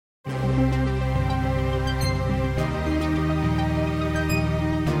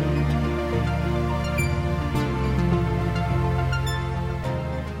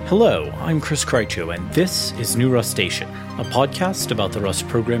Hello, I'm Chris Krycho, and this is New Rustation, a podcast about the Rust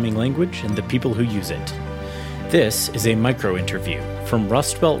programming language and the people who use it. This is a micro-interview from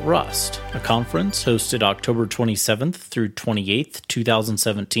Rust Belt Rust, a conference hosted October 27th through 28th,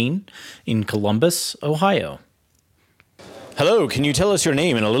 2017 in Columbus, Ohio. Hello, can you tell us your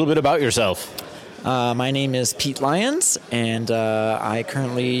name and a little bit about yourself? My name is Pete Lyons, and I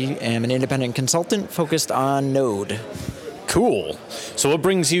currently am an independent consultant focused on Node. Cool. So what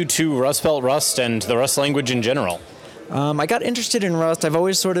brings you to Rust Belt Rust and the Rust language in general? I got interested in Rust. I've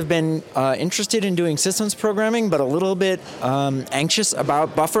always sort of been interested in doing systems programming, but a little bit anxious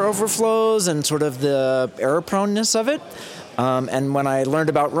about buffer overflows and sort of the error proneness of it. And when I learned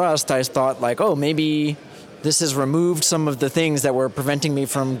about Rust, I thought maybe this has removed some of the things that were preventing me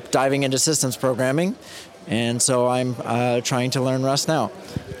from diving into systems programming. And so I'm trying to learn Rust now.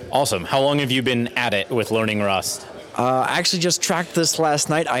 Awesome. How long have you been at it with learning Rust? I actually just tracked this last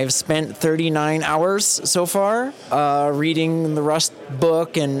night. I've spent 39 hours so far reading the Rust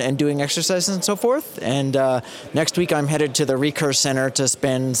book and doing exercises and so forth. And next week I'm headed to the Recurse Center to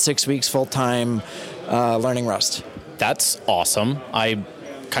spend 6 weeks full-time learning Rust. That's awesome. I'm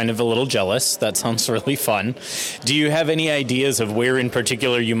kind of a little jealous. That sounds really fun. Do you have any ideas of where in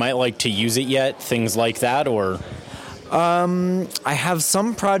particular you might like to use it yet? Things like that, or... I have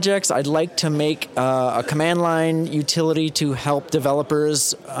some projects. I'd like to make a command line utility to help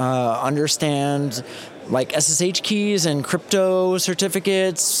developers understand like SSH keys and crypto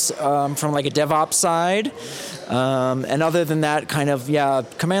certificates from like a DevOps side. And other than that,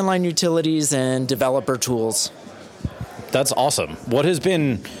 command line utilities and developer tools. That's awesome. What has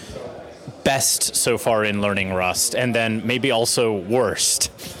been best so far in learning Rust, and then maybe also worst?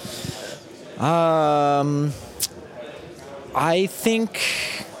 I think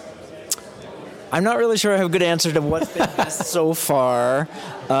I'm not really sure I have a good answer to what's been best so far.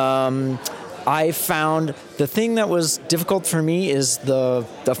 I found the thing that was difficult for me is the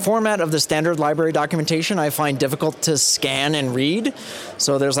format of the standard library documentation I find difficult to scan and read.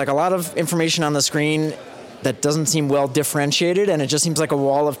 So there's like a lot of information on the screen that doesn't seem well differentiated, and it just seems like a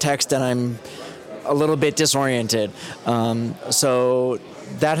wall of text, and I'm a little bit disoriented. So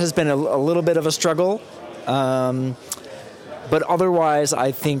that has been a little bit of a struggle. But otherwise,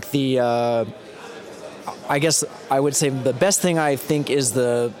 I think I guess I would say the best thing I think is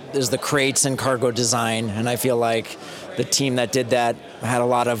the crates and cargo design, and I feel like the team that did that had a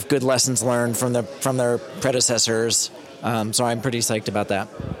lot of good lessons learned from their predecessors. So I'm pretty psyched about that.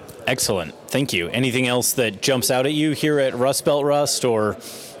 Excellent, thank you. Anything else that jumps out at you here at Rust Belt Rust, or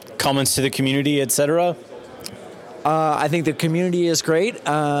comments to the community, etc.? I think the community is great.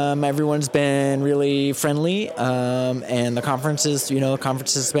 Everyone's been really friendly, and the conference has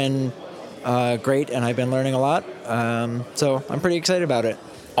been great, and I've been learning a lot. So I'm pretty excited about it.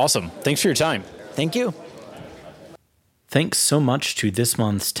 Awesome. Thanks for your time. Thank you. Thanks so much to this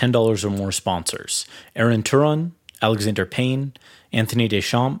month's $10 or more sponsors: Aaron Turon, Alexander Payne, Anthony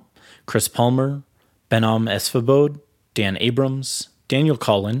Deschamps, Chris Palmer, Behnam Esfabod, Dan Abrams, Daniel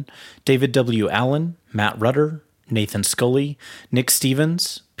Collin, David W. Allen, Matt Rutter, Nathan Scully, Nick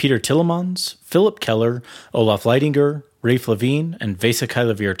Stevens, Peter Tillemans, Philip Keller, Olaf Leidinger, Rafe Levine, and Vesa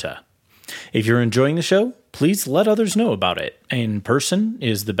Kailavirta. If you're enjoying the show, please let others know about it. In person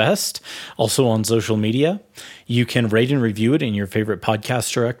is the best. Also on social media. You can rate and review it in your favorite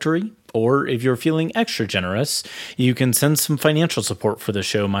podcast directory. Or if you're feeling extra generous, you can send some financial support for the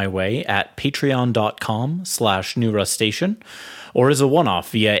show my way at patreon.com/newrustation, or as a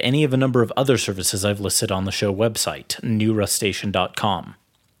one-off via any of a number of other services I've listed on the show website, newrustation.com.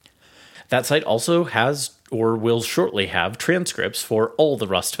 That site also has, or will shortly have, transcripts for all the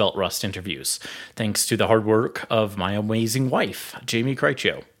Rust Belt Rust interviews, thanks to the hard work of my amazing wife, Jamie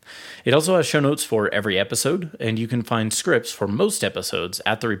Krycho. It also has show notes for every episode, and you can find scripts for most episodes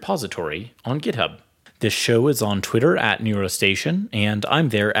at the repository on GitHub. This show is on Twitter at NeuroStation, and I'm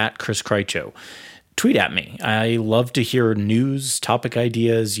there at Chris Krycho. Tweet at me. I love to hear news, topic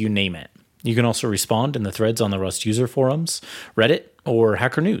ideas, you name it. You can also respond in the threads on the Rust user forums, Reddit, or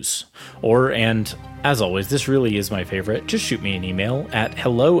Hacker News. Or, and as always, this really is my favorite, just shoot me an email at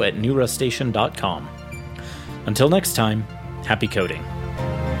hello@newrustation.com. Until next time, happy coding.